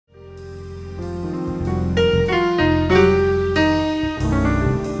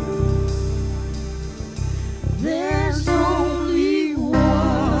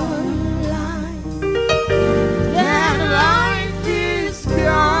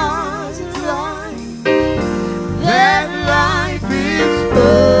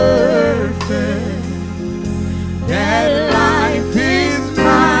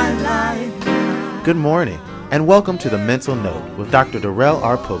Good morning, and welcome to the Mental Note with Dr. Darrell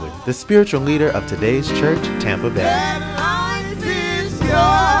R. Pulley, the spiritual leader of today's church, Tampa Bay. That life is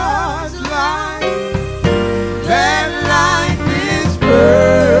God's life. That life is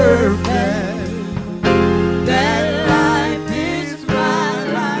perfect. That life is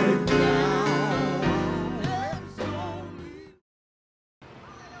my life now.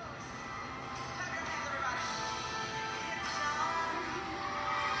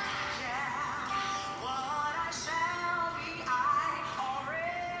 What I shall be, I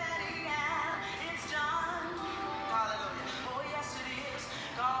already am. It's done. Hallelujah. Oh, yes, it is.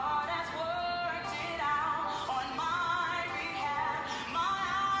 God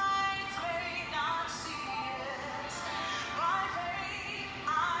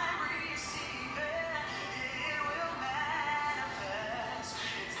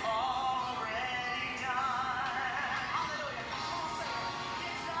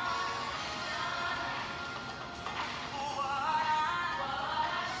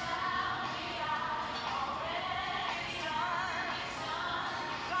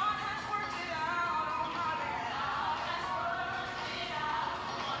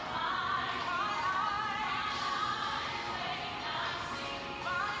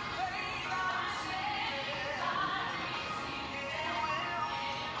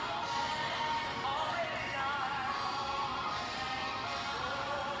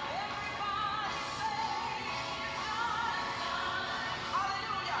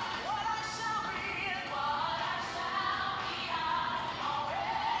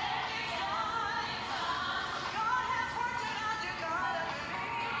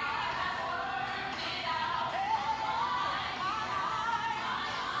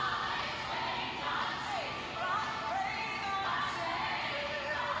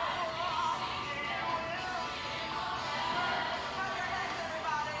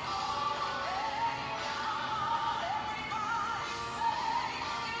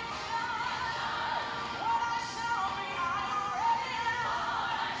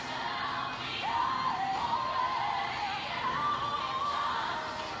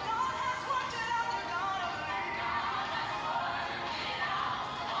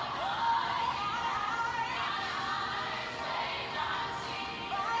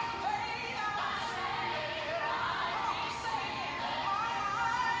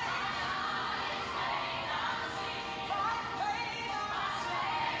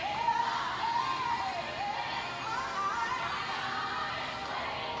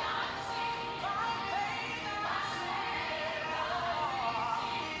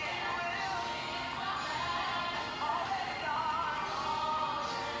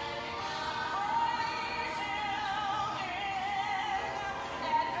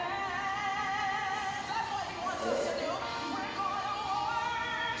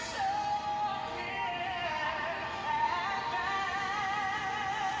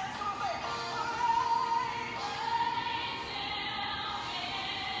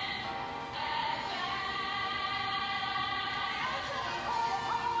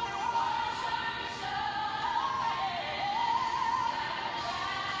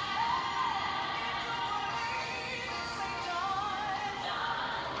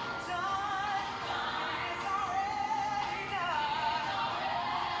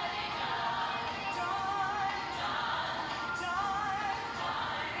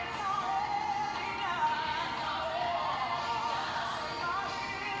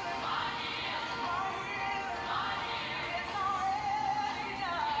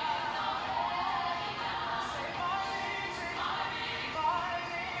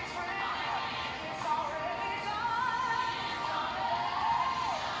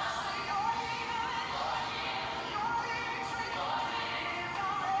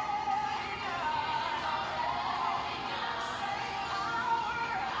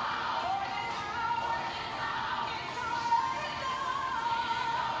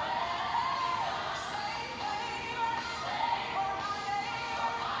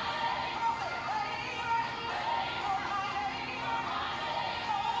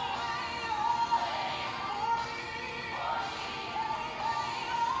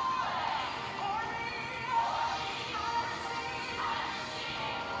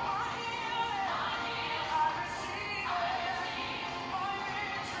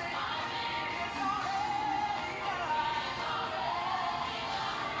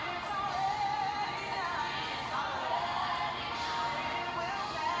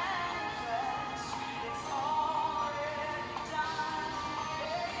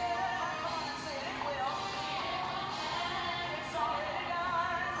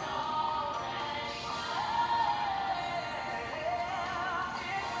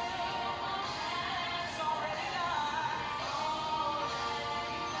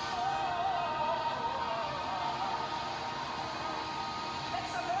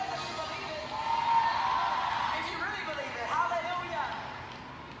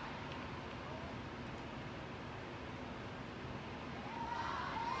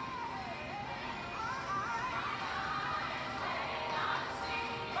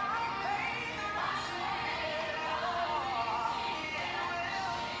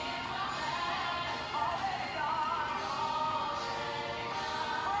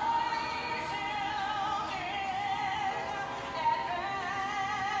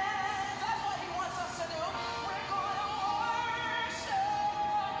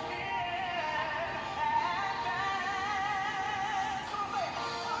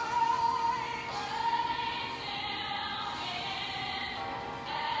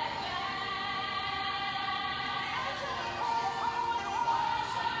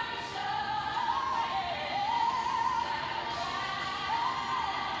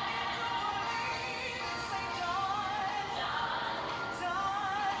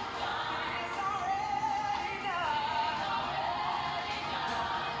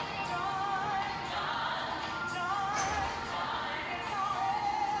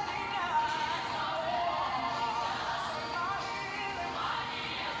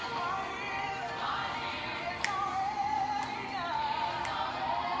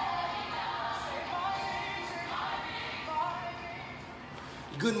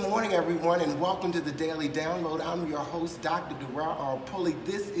Good morning, everyone, and welcome to the Daily Download. I'm your host, Dr. Darrell R. Pulley.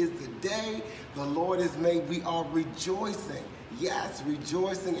 This is the day the Lord has made. We are rejoicing. Yes,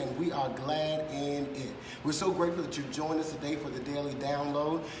 rejoicing, and we are glad in it. We're so grateful that you joined us today for the Daily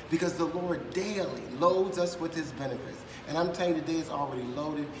Download because the Lord daily loads us with His benefits. And I'm telling you, today is already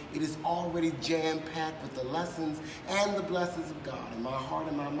loaded. It is already jam-packed with the lessons and the blessings of God. And my heart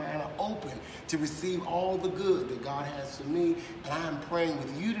and my mind are open to receive all the good that God has for me. And I am praying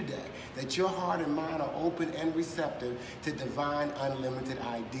with you today that your heart and mind are open and receptive to divine unlimited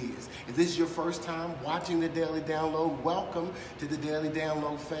ideas. If this is your first time watching the Daily Download, welcome to the Daily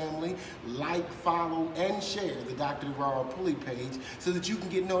Download family. Like, follow, and share the Dr. Darrell Pulley page so that you can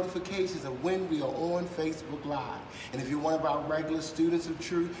get notifications of when we are on Facebook Live. And if you're one of our regular students of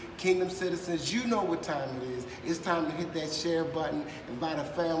truth, kingdom citizens, you know what time it is. It's time to hit that share button, invite a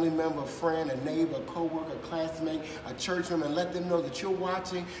family member, a friend, a neighbor, a co-worker, a classmate, a church member, and let them know that you're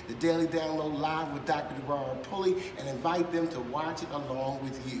watching the Daily Download Live with Dr. Darrell Pulley, and invite them to watch it along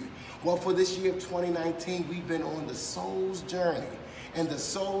with you. Well, for this year of 2019, we've been on the soul's journey. And the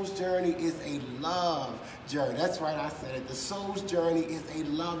soul's journey is a love journey. That's right, I said it. The soul's journey is a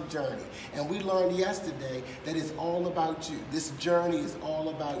love journey. And we learned yesterday that it's all about you. This journey is all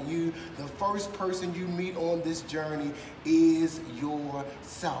about you. The first person you meet on this journey is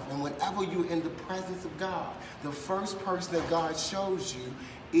yourself. And whenever you're in the presence of God, the first person that God shows you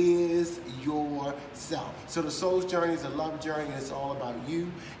is yourself. So the soul's journey is a love journey, and it's all about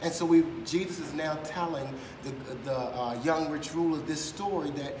you. And so Jesus is now telling the young rich ruler this story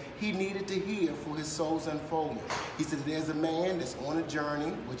that he needed to hear for his soul's unfoldment. He said there's a man that's on a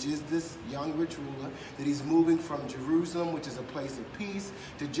journey, which is this young rich ruler, that he's moving from Jerusalem, which is a place of peace,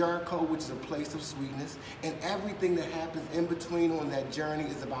 to Jericho, which is a place of sweetness. And everything that happens in between on that journey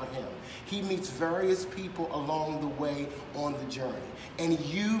is about him. He meets various people along the way on the journey. And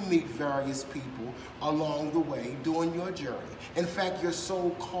you meet various people along the way during your journey. In fact, your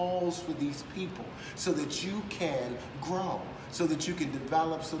soul calls for these people so that you can grow, so that you can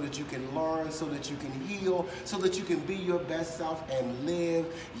develop, so that you can learn, so that you can heal, so that you can be your best self and live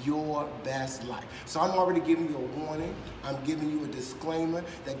your best life. So I'm already giving you a warning. I'm giving you a disclaimer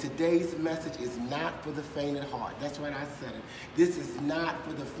that today's message is not for the faint of heart. That's right, I said it. This is not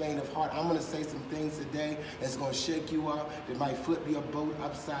for the faint of heart. I'm going to say some things today that's going to shake you up, that might flip your boat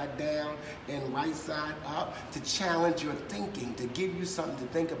upside down and right side up, to challenge your thinking, to give you something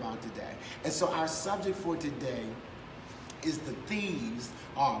to think about today. And so our subject for today is the thieves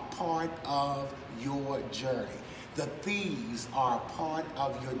are part of your journey. The thieves are a part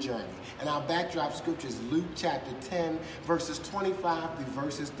of your journey. And our backdrop scripture is Luke chapter 10, verses 25 through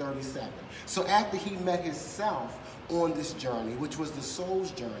verses 37. So after he met himself on this journey, which was the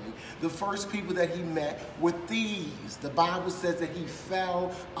soul's journey, the first people that he met were thieves. The Bible says that he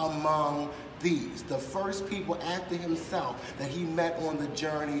fell among thieves. The first people after himself that he met on the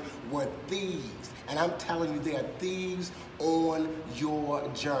journey were thieves. And I'm telling you, they are thieves on your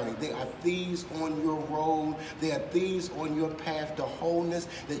journey. They are thieves on your road. They are thieves on your path to wholeness,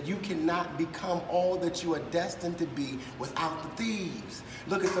 that you cannot become all that you are destined to be without the thieves.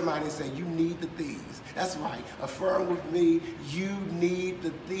 Look at somebody and say, you need the thieves. That's right. Affirm with me, you need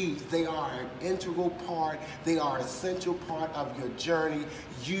the thieves. They are an integral part. They are an essential part of your journey.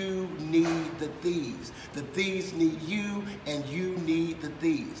 You need the thieves. The thieves need you, and you need the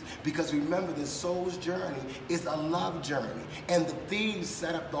thieves. Because remember, the soul's journey is a love journey. And the thieves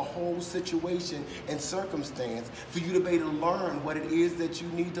set up the whole situation and circumstance for you to be able to learn what it is that you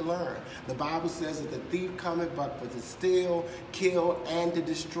need to learn. The Bible says that the thief cometh but for to steal, kill, and to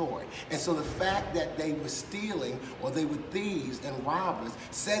destroy. And so the fact that they were stealing, or they were thieves and robbers,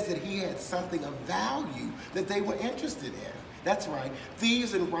 says that he had something of value that they were interested in. That's right.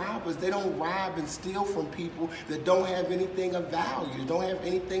 Thieves and robbers, they don't rob and steal from people that don't have anything of value, don't have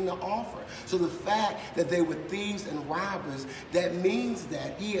anything to offer. So the fact that they were thieves and robbers, that means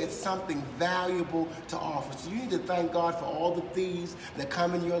that he had something valuable to offer. So you need to thank God for all the thieves that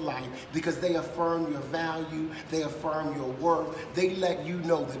come in your life, because they affirm your value, they affirm your worth, they let you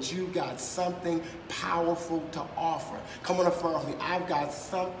know that you've got something powerful to offer. Come on, affirm me. I've got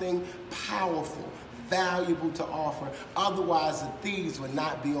something powerful, valuable to offer. Otherwise, the thieves would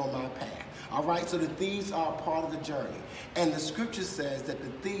not be on my path. All right, so the thieves are a part of the journey. And the scripture says that the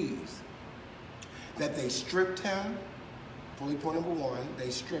thieves, that they stripped him. Pulley point number one, they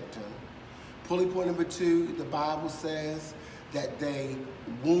stripped him. Pulley point number two, the Bible says that they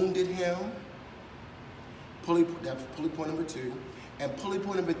wounded him. That's pulley point number two. And pulley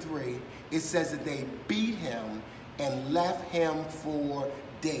point number three, it says that they beat him and left him for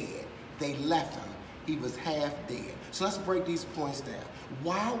dead. They left him. He was half dead. So let's break these points down.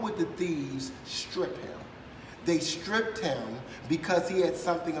 Why would the thieves strip him? They stripped him because he had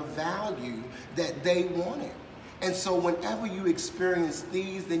something of value that they wanted. And so whenever you experience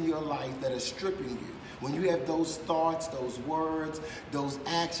thieves in your life that are stripping you, when you have those thoughts, those words, those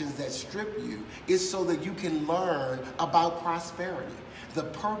actions that strip you, it's so that you can learn about prosperity. The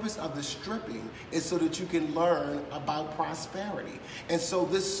purpose of the stripping is so that you can learn about prosperity. And so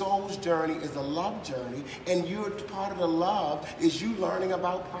this soul's journey is a love journey, and you're part of the love is you learning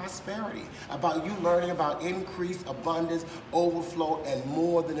about prosperity, about you learning about increase, abundance, overflow, and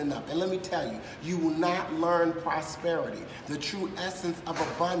more than enough. And let me tell you, you will not learn prosperity, the true essence of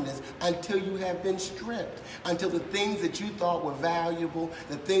abundance, until you have been stripped, until the things that you thought were valuable,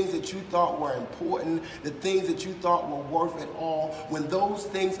 the things that you thought were important, the things that you thought were worth it all, when those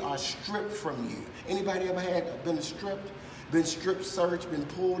things are stripped from you. Anybody ever been stripped searched, been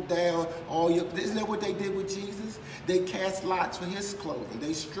pulled down? Isn't that what they did with Jesus? They cast lots for his clothing.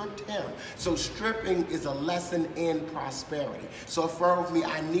 They stripped him. So stripping is a lesson in prosperity. So affirm with me,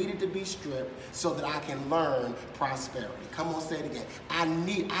 I needed to be stripped so that I can learn prosperity. Come on, say it again. I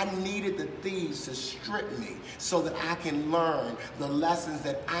needed the thieves to strip me so that I can learn the lessons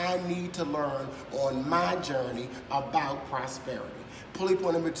that I need to learn on my journey about prosperity. Pulley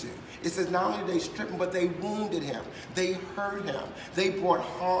point number 2. It says not only did they strip him, but they wounded him. They hurt him. They brought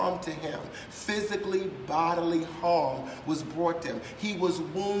harm to him. Physically, bodily harm was brought to him. He was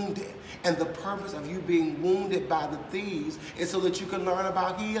wounded. And the purpose of you being wounded by the thieves is so that you can learn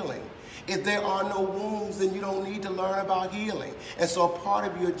about healing. If there are no wounds, then you don't need to learn about healing. And so a part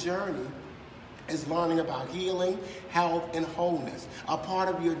of your journey is learning about healing, health, and wholeness. A part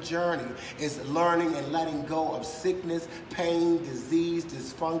of your journey is learning and letting go of sickness, pain, disease,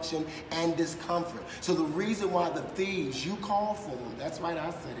 dysfunction, and discomfort. So the reason why the thieves, you call for them, that's right,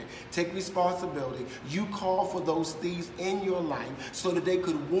 I said it, take responsibility. You call for those thieves in your life so that they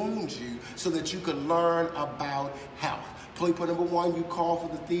could wound you, so that you could learn about health. Pulley point number 1, you call for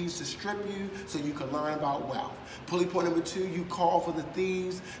the thieves to strip you so you can learn about wealth. Pulley point number 2, you call for the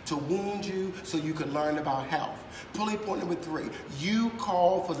thieves to wound you so you can learn about health. Pulley point number 3, you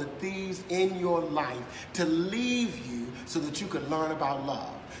call for the thieves in your life to leave you so that you can learn about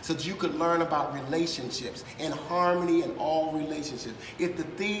love, so that you could learn about relationships and harmony in all relationships. If the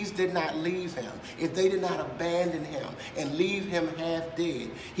thieves did not leave him, if they did not abandon him and leave him half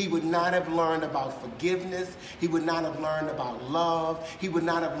dead, he would not have learned about forgiveness. He would not have learned about love. He would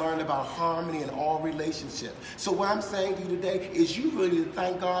not have learned about harmony in all relationships. So what I'm saying to you today is you really need to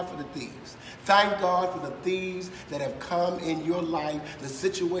thank God for the thieves. Thank God for the thieves that have come in your life, the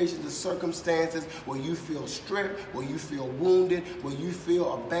situations, the circumstances where you feel stripped, where you feel wounded, where you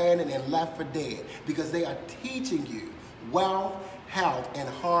feel abandoned and left for dead, because they are teaching you wealth, health, and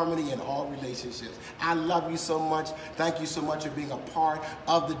harmony in all relationships. I love you so much. Thank you so much for being a part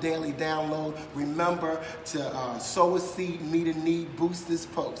of the Daily Download. Remember to sow a seed, meet a need, boost this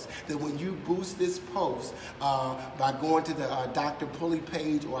post. That when you boost this post by going to the Dr. Pulley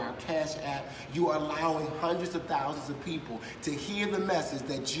page or our Cash App, you are allowing hundreds of thousands of people to hear the message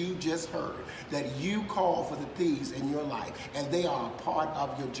that you just heard, that you call for the thieves in your life, and they are a part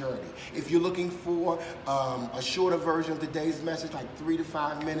of your journey. If you're looking for a shorter version of today's message, like 3 to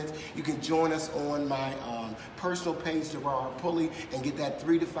 5 minutes, you can join us on my personal page, Gerard Pulley, and get that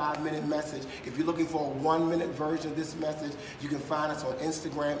 3 to 5 minute message. If you're looking for a 1 minute version of this message, you can find us on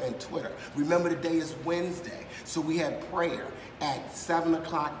Instagram and Twitter. Remember, today is Wednesday, so we have prayer at 7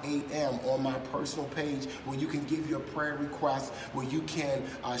 o'clock a.m. on my personal page, where you can give your prayer requests, where you can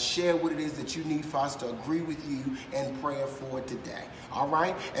share what it is that you need for us to agree with you in prayer for today. All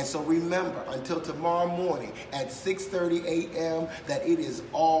right? And so remember, until tomorrow morning at 6:30 a.m., that it is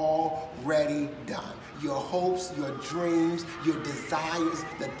already done. Your hopes, your dreams, your desires,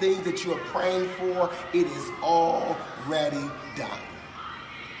 the things that you are praying for, it is already done.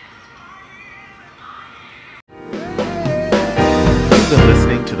 You've been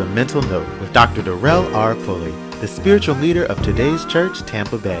listening to The Mental Note with Dr. Darrell R. Pulley, the spiritual leader of Today's Church,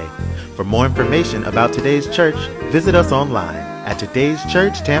 Tampa Bay. For more information about Today's Church, visit us online at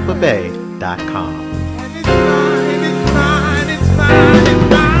todayschurchtampabay.com.